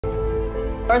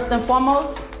First and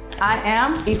foremost, I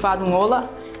am Ifadungola,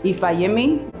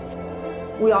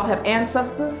 Ifayemi. We all have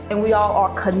ancestors and we all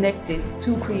are connected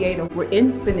to Creator. We're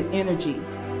infinite energy.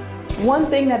 One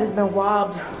thing that has been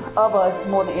robbed of us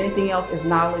more than anything else is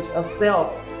knowledge of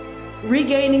self.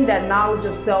 Regaining that knowledge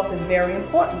of self is very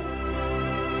important.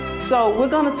 So we're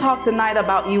going to talk tonight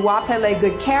about Iwapele,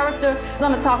 good character. We're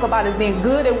going to talk about is being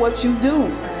good at what you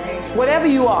do. Whatever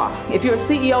you are, if you're a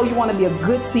CEO, you want to be a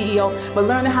good CEO, but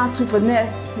learning how to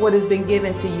finesse what has been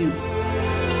given to you.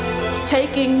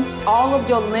 Taking all of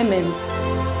your lemons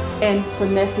and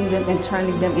finessing them and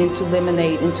turning them into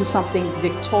lemonade, into something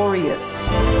victorious.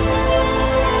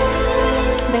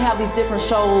 They have these different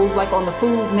shows like on the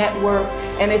Food Network,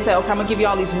 and they say, okay, I'm gonna give you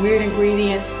all these weird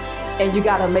ingredients and you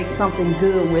gotta make something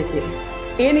good with it.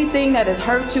 Anything that has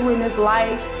hurt you in this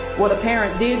life, what a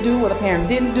parent did do, what a parent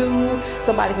didn't do,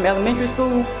 somebody from elementary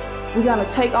school, we're gonna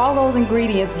take all those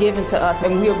ingredients given to us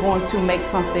and we are going to make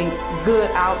something good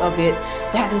out of it.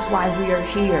 That is why we are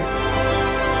here.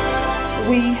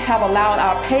 We have allowed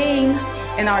our pain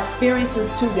and our experiences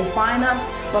to define us,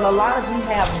 but a lot of you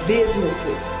have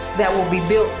businesses that will be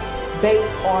built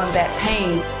based on that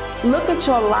pain. Look at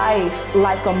your life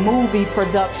like a movie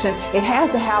production. It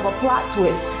has to have a plot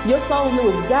twist. Your soul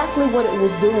knew exactly what it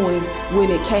was doing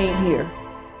when it came here.